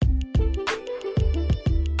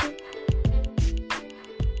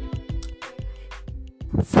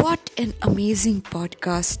What an amazing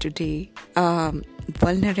podcast today.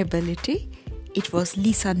 Vulnerability. It was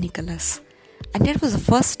Lisa Nicholas. And that was the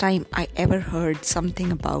first time I ever heard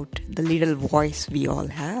something about the little voice we all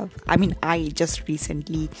have. I just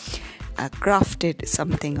recently crafted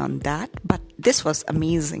something on that, but this was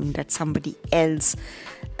amazing that somebody else,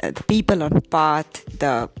 the people on path,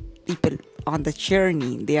 the people on the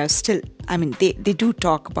journey, they are still, they do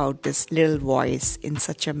talk about this little voice in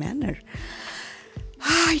such a manner.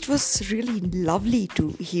 It was really lovely to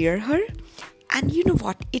hear her. And you know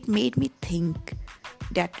what? It made me think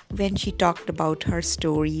that when she talked about her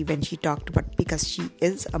story, because she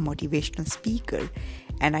is a motivational speaker,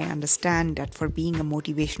 and I understand that for being a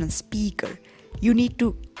motivational speaker, you need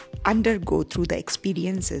to undergo through the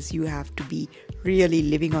experiences. You have to be really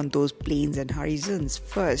living on those planes and horizons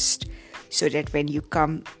first, so that when you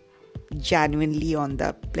come genuinely on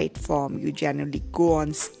the platform, you genuinely go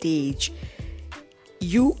on stage,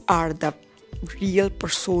 you are the real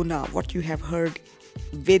persona, what you have heard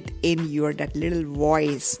within your that little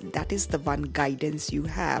voice. That is the one guidance you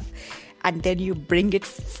have, and then you bring it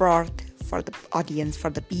forth for the audience, for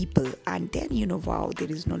the people, and then wow, there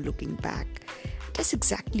is no looking back. That's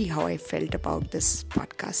exactly how I felt about this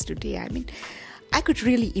podcast today. I could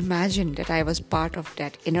really imagine that I was part of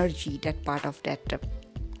that energy, that part of that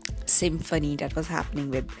symphony that was happening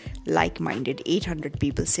with like-minded 800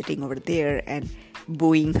 people sitting over there and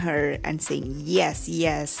booing her and saying yes,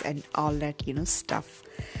 yes, and all that stuff.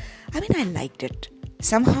 I liked it.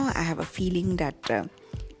 Somehow I have a feeling that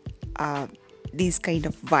these kind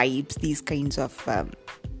of vibes, these kinds of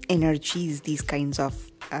energies, these kinds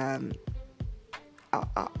of a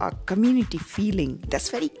community feeling, that's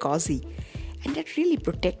very cozy, and that really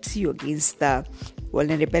protects you against the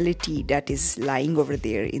vulnerability that is lying over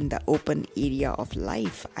there in the open area of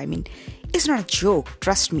life. It's not a joke.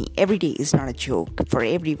 Trust me, every day is not a joke for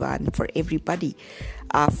everyone, for everybody,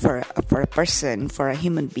 for a person, for a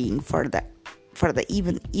human being, for the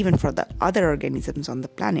even for the other organisms on the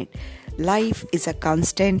planet. Life is a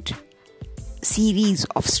constant series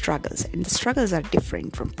of struggles, and the struggles are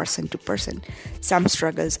different from person to person. Some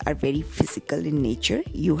struggles are very physical in nature.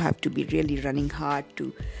 You have to be really running hard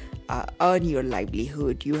to earn your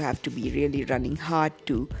livelihood. You have to be really running hard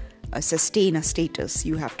to sustain a status.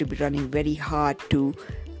 You have to be running very hard to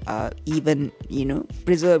even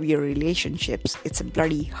preserve your relationships. It's a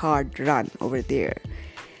bloody hard run over there.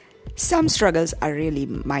 Some struggles are really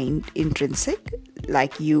mind intrinsic,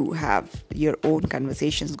 like you have your own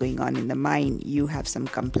conversations going on in the mind. You have some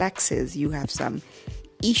complexes, you have some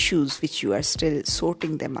issues which you are still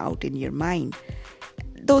sorting them out in your mind.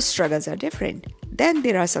 Those struggles are different. Then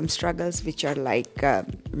there are some struggles which are like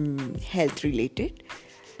health related.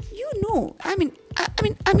 I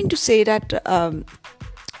mean to say that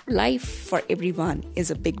life for everyone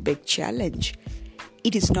is a big challenge.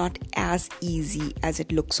 It is not as easy as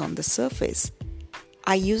it looks on the surface.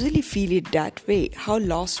 I usually feel it that way, how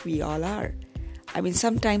lost we all are.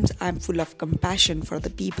 Sometimes I'm full of compassion for the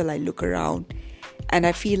people I look around, and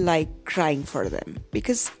I feel like crying for them,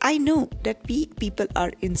 because I know that we people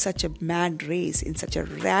are in such a mad race, in such a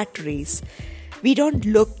rat race. We don't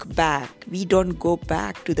look back. We don't go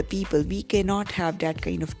back to the people. We cannot have that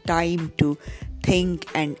kind of time to think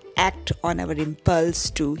and act on our impulse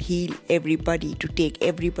to heal everybody, to take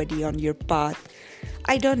everybody on your path.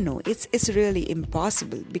 I don't know. It's really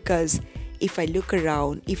impossible, because if I look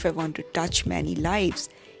around, if I want to touch many lives,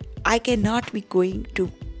 I cannot be going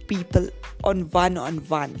to people on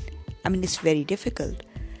one-on-one. It's very difficult.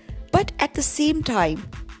 But at the same time,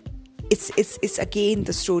 it's again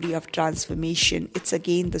the story of transformation. It's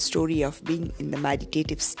again the story of being in the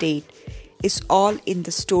meditative state. It's all in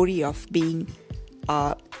the story of being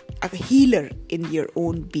a healer in your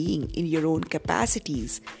own being, in your own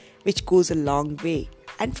capacities, which goes a long way.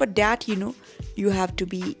 And for that, you have to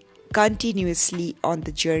be continuously on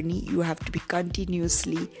the journey. You have to be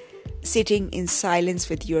continuously sitting in silence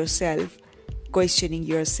with yourself, questioning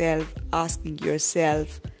yourself, asking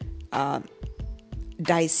yourself,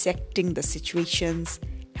 dissecting the situations,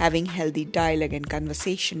 having healthy dialogue and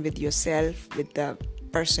conversation with yourself, with the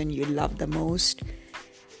person you love the most.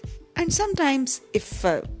 And sometimes if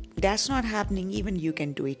that's not happening, even you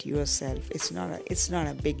can do it yourself. It's not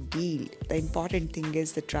a big deal. The important thing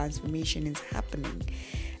is the transformation is happening,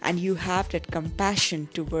 and you have that compassion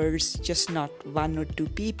towards just not one or two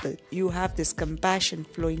people. You have this compassion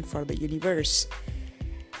flowing for the universe.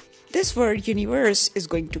 This word universe is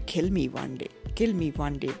going to kill me one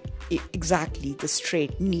day. Exactly the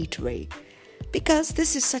straight, neat way. Because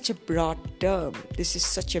this is such a broad term. This is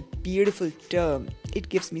such a beautiful term. It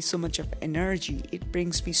gives me so much of energy. It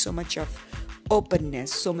brings me so much of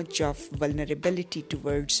openness, so much of vulnerability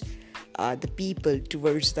towards the people,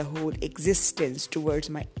 towards the whole existence, towards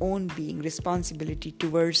my own being, responsibility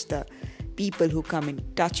towards the people who come in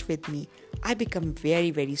touch with me. I become very,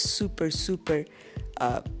 very super, super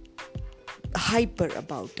hyper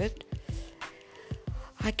about it.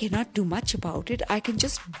 I cannot do much about it. I can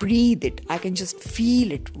just breathe it. I can just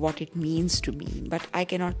feel it, what it means to me. But I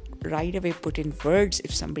cannot right away put in words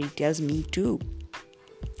if somebody tells me to.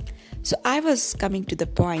 So I was coming to the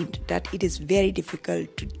point that it is very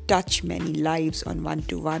difficult to touch many lives on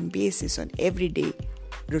one-to-one basis, on everyday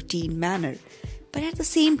routine manner. But at the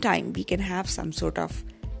same time, we can have some sort of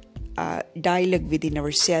dialogue within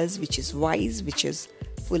ourselves, which is wise, which is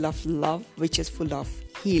full of love, which is full of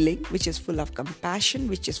healing, which is full of compassion,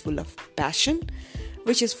 which is full of passion,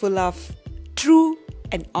 which is full of true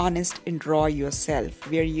and honest and raw yourself,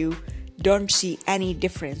 where you don't see any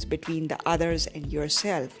difference between the others and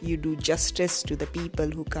yourself. You do justice to the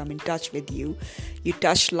people who come in touch with you. You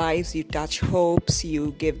touch lives, you touch hopes,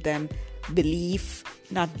 you give them belief.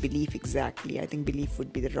 Not belief exactly. I think belief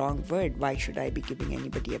would be the wrong word. Why should I be giving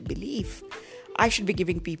anybody a belief? I should be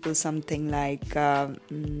giving people something like a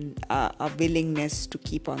willingness to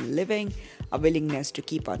keep on living, a willingness to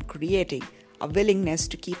keep on creating, a willingness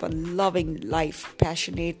to keep on loving life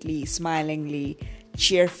passionately, smilingly,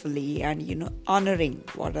 cheerfully, and honoring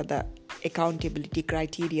what are the accountability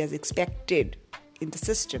criteria expected in the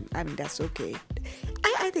system. I mean, that's okay.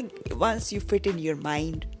 I think once you fit in your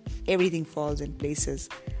mind, everything falls in places.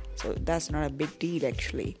 So that's not a big deal,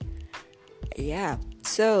 actually. Yeah.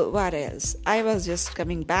 So what else? I was just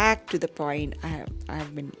coming back to the point. I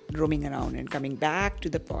have been roaming around and coming back to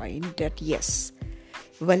the point that yes,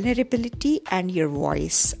 vulnerability and your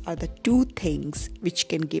voice are the two things which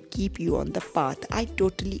can keep you on the path. I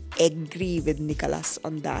totally agree with Nicholas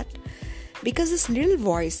on that. Because this little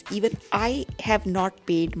voice, even I have not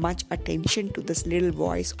paid much attention to this little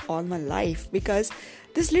voice all my life, because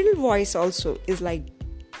this little voice also is like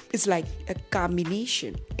a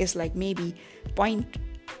combination. It's like maybe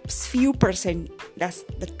few percent that's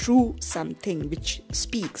the true something which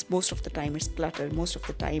speaks. Most of the time it's clutter. Most of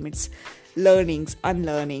the time it's learnings,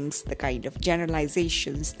 unlearnings, the kind of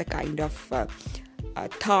generalizations, the kind of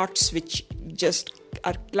thoughts which just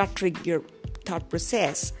are cluttering your thought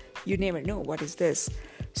process. You never know what is this.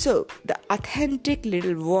 So the authentic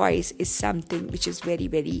little voice is something which is very,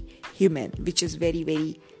 very human, which is very,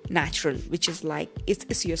 very natural, which is like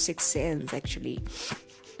it's your sixth sense actually.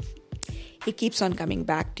 It keeps on coming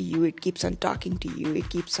back to you, it keeps on talking to you, it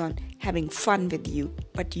keeps on having fun with you,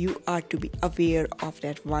 but you are to be aware of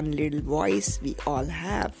that one little voice we all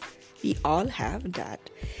have. We all have that.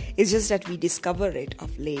 It's just that we discover it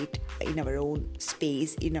of late in our own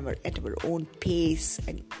space, at our own pace,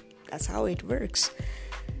 and that's how it works.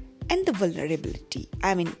 And the vulnerability.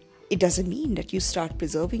 I mean, it doesn't mean that you start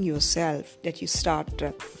preserving yourself, that you start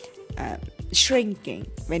shrinking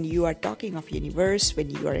when you are talking of universe, when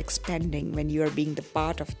you are expanding, when you are being the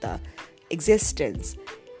part of the existence.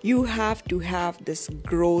 You have to have this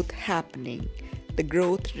growth happening. The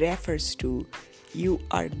growth refers to you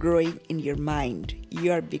are growing in your mind.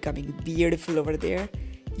 You are becoming beautiful over there.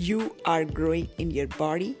 You are growing in your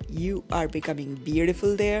body. You are becoming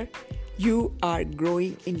beautiful there. You are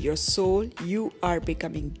growing in your soul. You are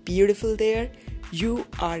becoming beautiful there. You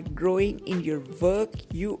are growing in your work.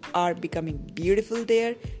 You are becoming beautiful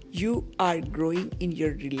there. You are growing in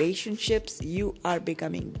your relationships. You are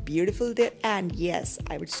becoming beautiful there. And yes,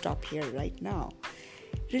 I would stop here right now.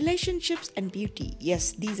 Relationships and beauty.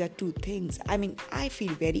 Yes, these are two things. I mean, I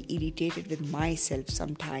feel very irritated with myself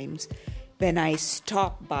sometimes when I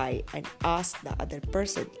stop by and ask the other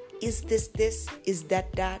person, is this, is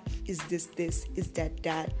that, is this, is that,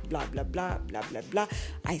 blah, blah, blah, blah, blah, blah.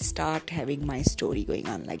 I start having my story going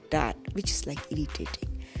on like that, which is like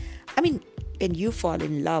irritating. I mean, when you fall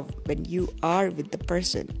in love, when you are with the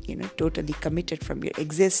person, totally committed from your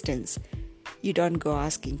existence, you don't go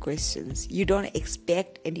asking questions. You don't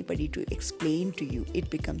expect anybody to explain to you.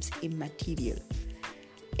 It becomes immaterial.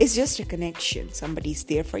 It's just a connection. Somebody's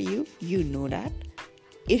there for you. You know that.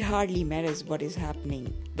 It hardly matters what is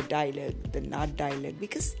happening, the dialogue, the not dialogue,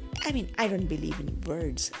 because, I don't believe in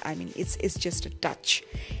words. It's just a touch.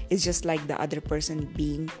 It's just like the other person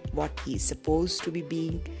being what he's supposed to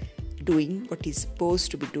be doing what he's supposed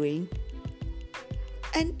to be doing.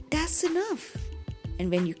 And that's enough. And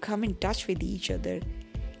when you come in touch with each other,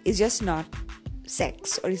 it's just not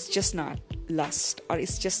sex, or it's just not lust, or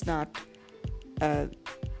it's just not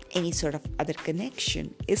any sort of other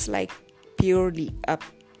connection. It's like purely a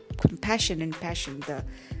compassion and passion,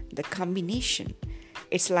 the combination.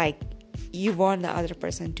 It's like you want the other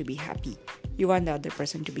person to be happy. You want the other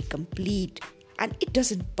person to be complete, and it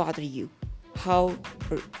doesn't bother you how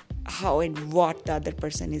or how and what the other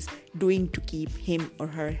person is doing to keep him or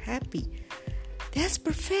her happy. That's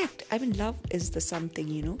perfect. I mean, love is the something,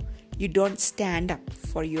 you don't stand up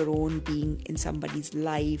for your own being in somebody's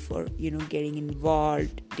life or, getting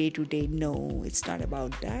involved day to day. No, it's not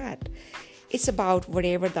about that. It's about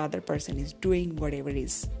whatever the other person is doing, whatever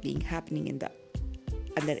is being happening in the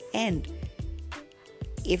other end.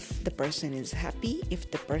 If the person is happy,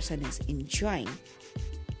 if the person is enjoying,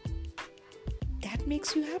 that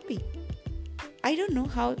makes you happy. I don't know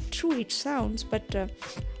how true it sounds, but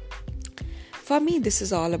for me, this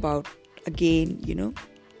is all about, again,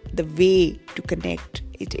 the way to connect.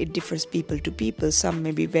 It differs people to people. Some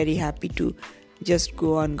may be very happy to just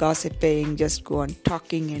go on gossiping, just go on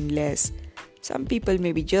talking endless. Some people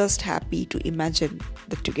may be just happy to imagine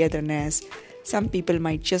the togetherness. Some people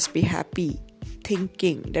might just be happy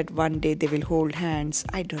thinking that one day they will hold hands.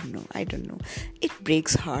 I don't know. It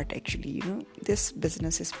breaks heart, actually. This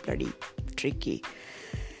business is bloody tricky.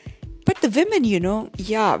 But the women,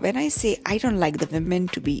 when I say I don't like the women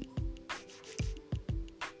to be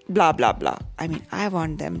blah, blah, blah. I mean, I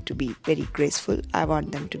want them to be very graceful. I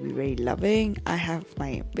want them to be very loving. I have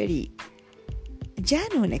my very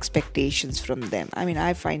genuine expectations from them. I mean,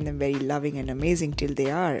 I find them very loving and amazing till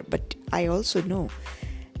they are. But I also know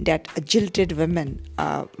that a jilted woman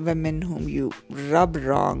whom you rub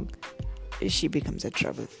wrong, she becomes a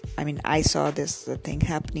trouble. I mean, I saw this thing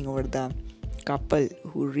happening over the couple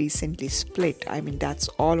who recently split. I mean, that's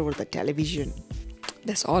all over the television.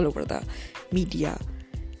 That's all over the media.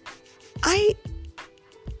 I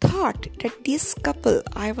thought that this couple,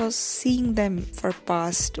 I was seeing them for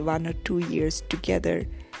past 1 or 2 years together,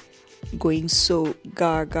 going so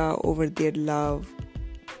gaga over their love,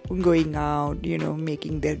 going out,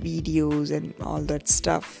 making their videos and all that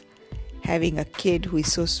stuff, having a kid who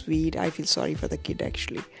is so sweet. I feel sorry for the kid,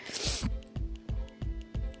 actually.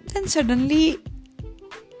 Then suddenly,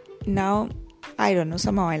 now, I don't know,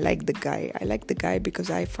 somehow I like the guy. I like the guy because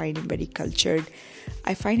I find him very cultured.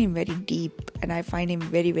 I find him very deep, and I find him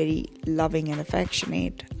very, very loving and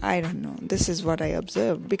affectionate. I don't know. This is what I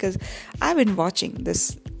observed because I've been watching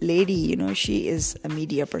this lady, she is a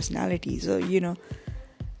media personality. So,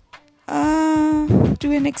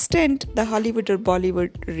 to an extent, the Hollywood or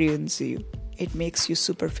Bollywood ruins you. It makes you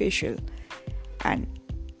superficial and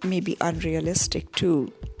maybe unrealistic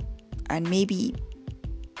too. And maybe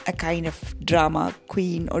a kind of drama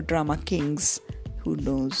queen or drama kings. Who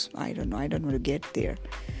knows? I don't know. I don't want to get there.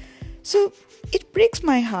 So it breaks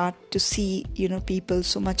my heart to see, people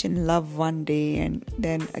so much in love one day and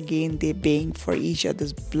then again they baying for each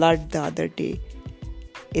other's blood the other day.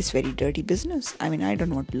 It's very dirty business. I mean, I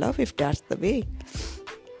don't want love if that's the way.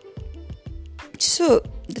 So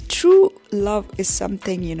the true love is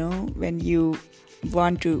something, when you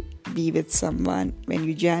want to be with someone, when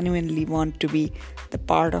you genuinely want to be the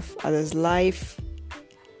part of others' life,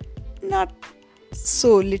 not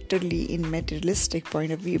so literally in materialistic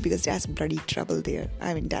point of view, because that's bloody trouble there.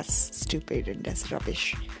 I mean, that's stupid and that's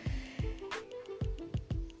rubbish.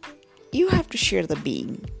 You have to share the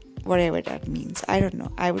being, whatever that means. I don't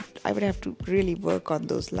know. I would have to really work on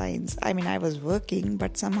those lines. I mean, I was working,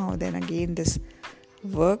 but somehow then again this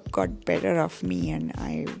work got better of me and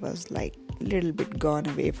I was like a little bit gone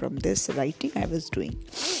away from this writing I was doing.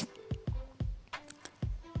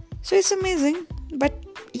 So it's amazing. But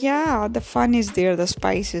yeah, the fun is there, the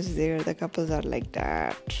spice is there, the couples are like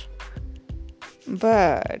that.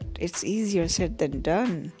 But it's easier said than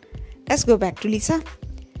done. Let's go back to Lisa.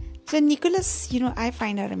 So Nicholas, I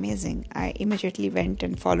find her amazing. I immediately went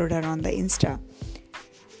and followed her on the Insta.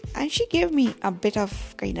 And she gave me a bit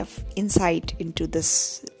of kind of insight into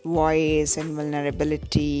this voice and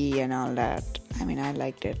vulnerability and all that. I mean, I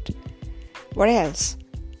liked it. What else?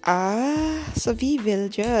 So we will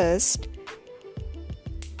just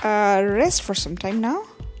rest for some time now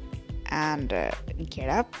and get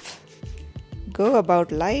up, go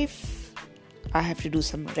about life. I have to do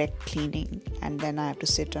some rec cleaning and then I have to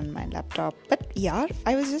sit on my laptop. But yeah,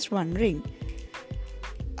 I was just wondering,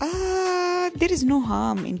 there is no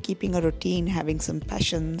harm in keeping a routine, having some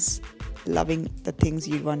passions, loving the things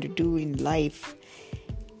you want to do in life.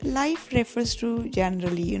 Life refers to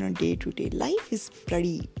generally, day to day. Life is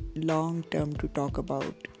pretty long term to talk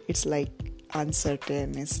about. It's like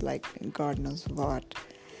uncertain, it's like God knows what.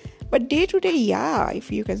 But day to day, yeah,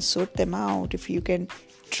 if you can sort them out, if you can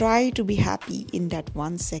try to be happy in that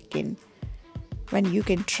 1 second, when you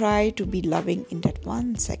can try to be loving in that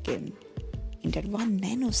 1 second, in that 1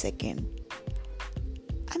 nanosecond,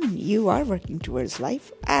 I mean, you are working towards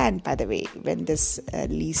life. And by the way, when this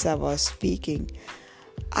Lisa was speaking,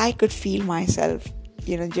 I could feel myself,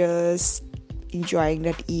 just enjoying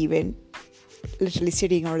that event, literally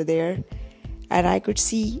sitting over there. And I could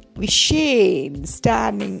see Vishane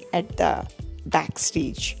standing at the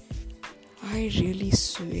backstage. I really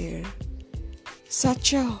swear,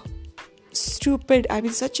 such a stupid,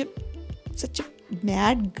 such a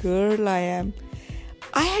mad girl I am.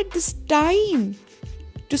 I had this time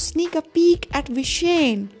to sneak a peek at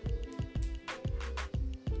Vishane.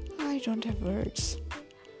 I don't have words.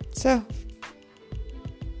 So,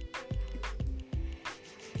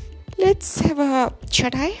 let's have a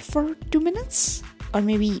chai for 2 minutes or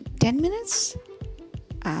maybe 10 minutes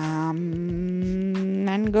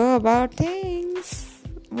and go about things.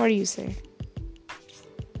 What do you say?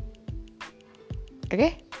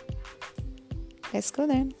 Okay, let's go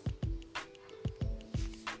then.